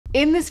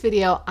In this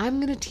video,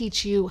 I'm going to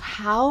teach you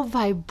how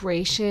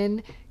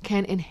vibration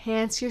can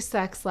enhance your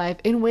sex life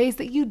in ways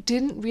that you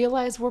didn't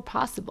realize were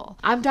possible.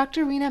 I'm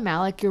Dr. Rena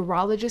Malik,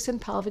 urologist and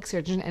pelvic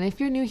surgeon, and if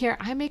you're new here,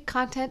 I make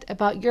content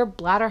about your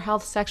bladder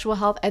health, sexual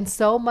health, and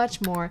so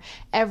much more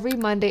every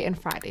Monday and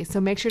Friday.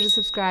 So make sure to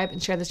subscribe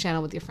and share this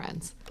channel with your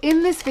friends.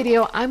 In this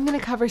video, I'm going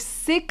to cover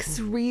 6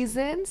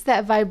 reasons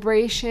that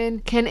vibration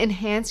can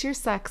enhance your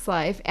sex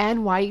life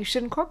and why you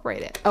should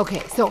incorporate it.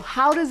 Okay, so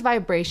how does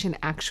vibration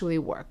actually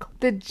work?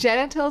 The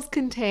genitals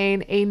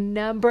contain a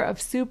number of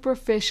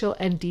superficial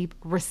and deep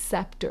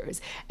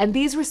receptors, and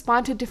these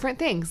respond to different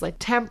things like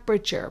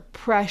temperature,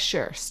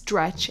 pressure,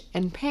 stretch,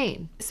 and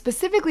pain.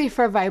 Specifically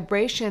for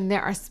vibration,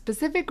 there are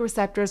specific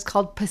receptors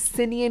called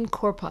Pacinian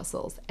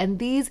corpuscles, and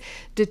these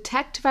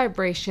detect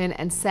vibration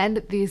and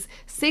send these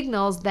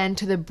signals then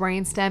to the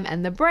brainstem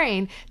and the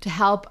brain to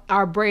help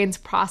our brains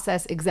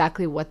process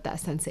exactly what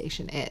that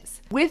sensation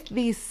is. With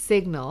these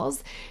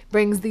signals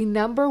brings the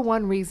number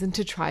 1 reason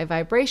to try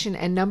vibration,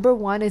 and number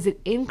 1 is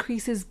it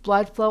increases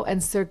blood flow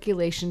and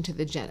circulation to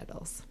the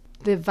genitals.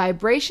 The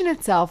vibration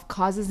itself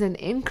causes an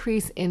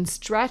increase in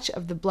stretch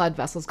of the blood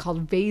vessels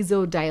called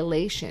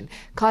vasodilation,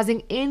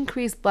 causing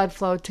increased blood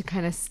flow to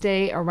kind of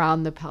stay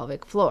around the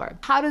pelvic floor.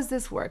 How does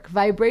this work?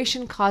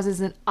 Vibration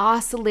causes an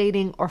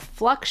oscillating or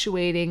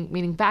fluctuating,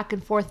 meaning back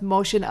and forth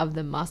motion of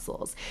the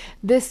muscles.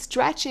 This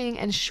stretching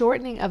and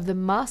shortening of the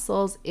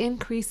muscles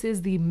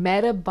increases the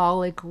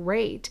metabolic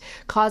rate,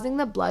 causing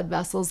the blood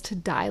vessels to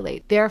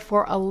dilate,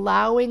 therefore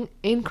allowing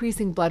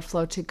increasing blood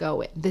flow to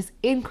go in. This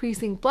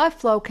increasing blood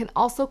flow can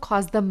also cause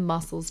the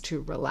muscles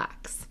to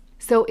relax.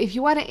 So if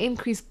you want to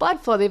increase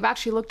blood flow, they've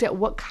actually looked at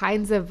what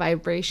kinds of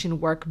vibration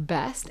work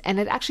best, and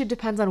it actually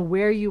depends on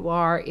where you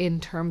are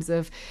in terms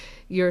of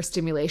your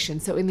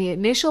stimulation. So in the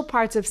initial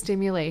parts of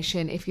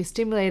stimulation, if you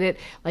stimulate it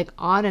like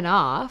on and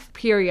off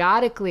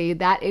periodically,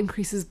 that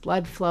increases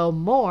blood flow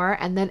more,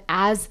 and then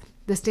as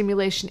the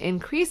stimulation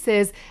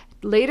increases,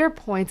 later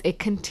points, a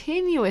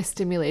continuous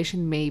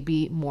stimulation may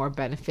be more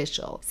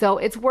beneficial. So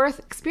it's worth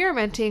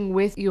experimenting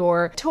with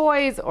your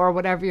toys or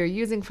whatever you're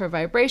using for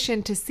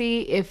vibration to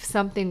see if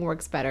something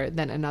works better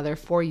than another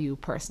for you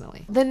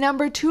personally. The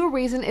number 2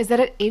 reason is that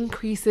it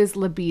increases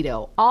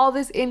libido. All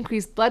this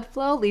increased blood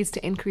flow leads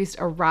to increased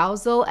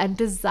arousal and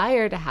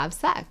desire to have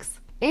sex.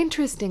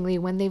 Interestingly,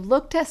 when they've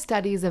looked at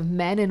studies of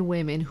men and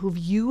women who've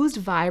used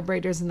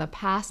vibrators in the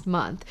past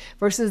month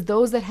versus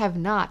those that have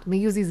not, and they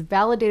use these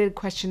validated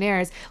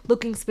questionnaires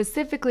looking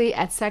specifically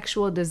at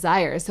sexual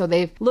desire. So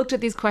they've looked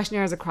at these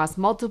questionnaires across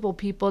multiple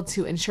people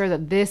to ensure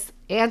that this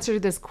answer to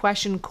this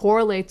question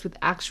correlates with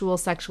actual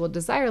sexual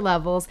desire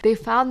levels. They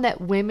found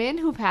that women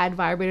who've had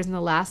vibrators in the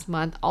last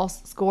month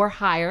also score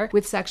higher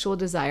with sexual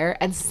desire,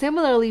 and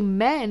similarly,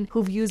 men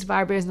who've used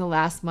vibrators in the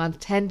last month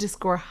tend to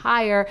score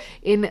higher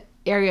in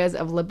areas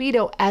of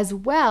libido as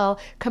well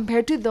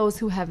compared to those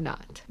who have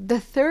not. The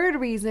 3rd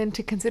reason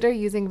to consider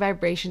using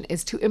vibration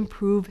is to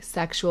improve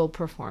sexual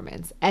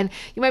performance. And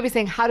you might be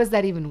saying, how does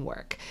that even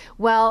work?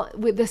 Well,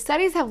 the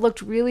studies have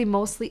looked really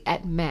mostly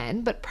at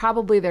men, but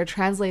probably they're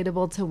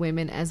translatable to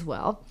women as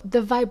well.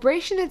 The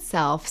vibration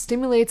itself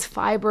stimulates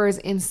fibers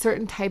in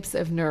certain types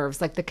of nerves,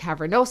 like the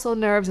cavernosal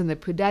nerves and the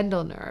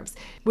pudendal nerves,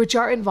 which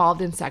are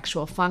involved in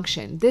sexual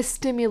function. This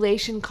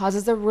stimulation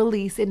causes a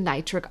release in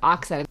nitric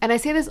oxide. And I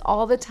say this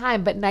all the time,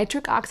 but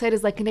nitric oxide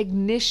is like an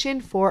ignition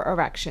for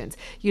erections.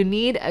 You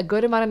need a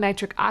good amount of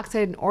nitric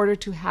oxide in order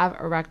to have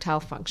erectile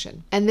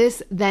function. And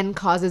this then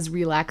causes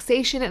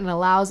relaxation and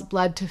allows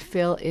blood to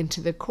fill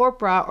into the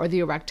corpora or the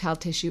erectile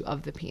tissue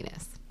of the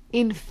penis.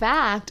 In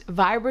fact,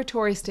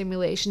 vibratory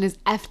stimulation is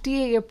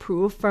FDA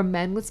approved for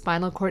men with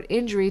spinal cord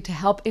injury to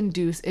help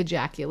induce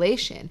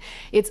ejaculation.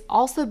 It's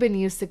also been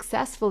used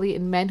successfully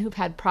in men who've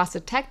had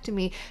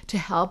prostatectomy to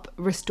help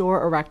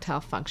restore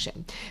erectile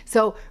function.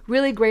 So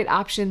really great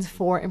options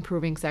for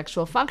improving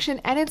sexual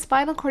function, and in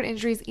spinal cord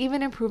injuries,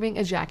 even improving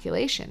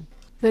ejaculation.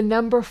 The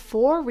number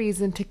 4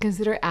 reason to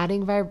consider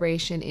adding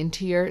vibration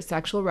into your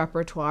sexual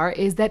repertoire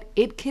is that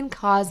it can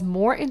cause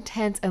more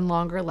intense and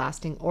longer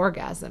lasting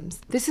orgasms.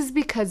 This is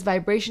because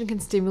vibration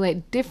can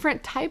stimulate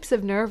different types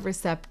of nerve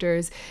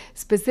receptors,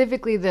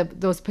 specifically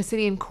those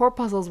Pacinian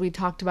corpuscles we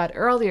talked about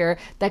earlier,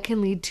 that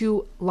can lead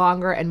to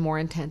longer and more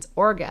intense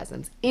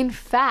orgasms. In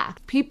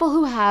fact, people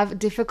who have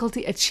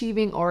difficulty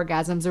achieving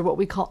orgasms, or what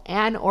we call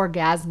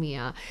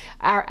anorgasmia,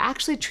 are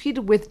actually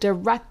treated with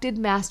directed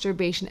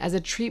masturbation as a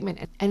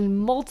treatment,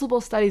 and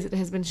multiple studies, it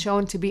has been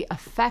shown to be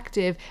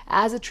effective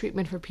as a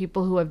treatment for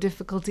people who have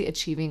difficulty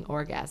achieving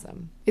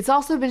orgasm. It's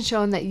also been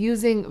shown that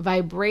using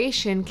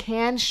vibration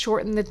can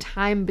shorten the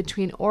time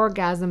between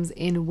orgasms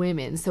in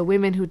women. So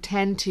women who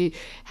tend to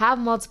have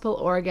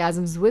multiple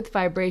orgasms with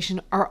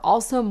vibration are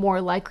also more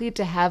likely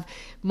to have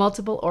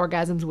multiple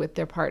orgasms with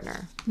their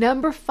partner.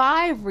 Number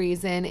 5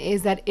 reason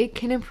is that it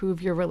can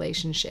improve your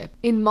relationship.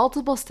 In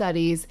multiple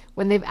studies,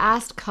 when they've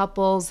asked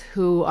couples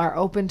who are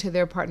open to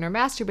their partner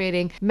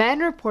masturbating, men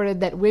reported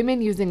that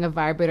women using a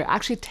vibrator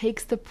actually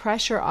takes the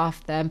pressure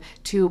off them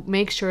to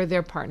make sure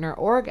their partner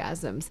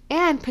orgasms.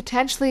 And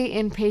potentially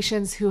in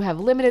patients who have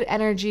limited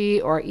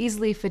energy or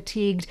easily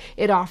fatigued,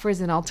 it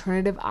offers an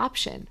alternative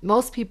option.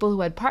 Most people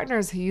who had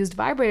partners who used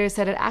vibrators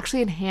said it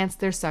actually enhanced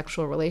their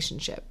sexual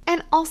relationship.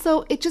 And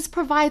also, it just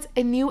provides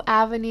a new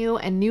avenue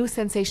and new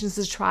sensations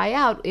to try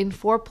out in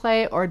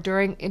foreplay or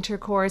during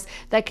intercourse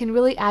that can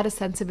really add a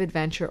sense of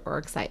adventure or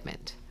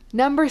excitement.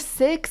 Number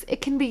 6,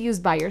 it can be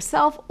used by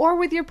yourself or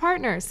with your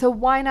partner, so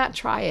why not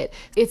try it?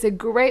 It's a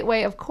great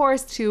way, of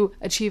course, to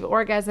achieve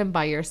orgasm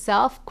by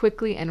yourself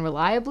quickly and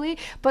reliably,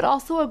 but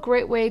also a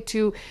great way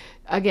to,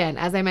 again,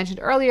 as I mentioned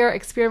earlier,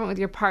 experiment with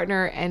your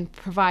partner and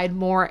provide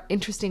more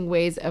interesting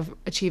ways of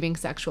achieving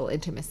sexual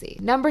intimacy.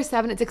 Number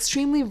 7, it's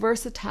extremely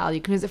versatile. You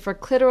can use it for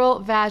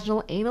clitoral,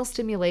 vaginal, anal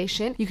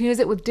stimulation. You can use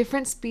it with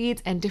different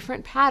speeds and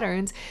different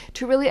patterns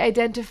to really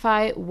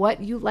identify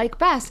what you like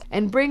best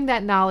and bring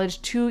that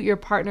knowledge to your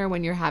partner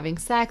when you're having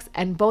sex,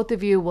 and both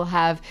of you will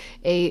have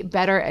a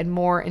better and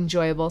more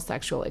enjoyable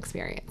sexual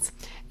experience.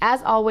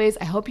 As always,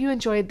 I hope you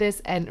enjoyed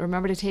this, and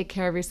remember to take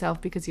care of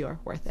yourself because you are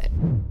worth it.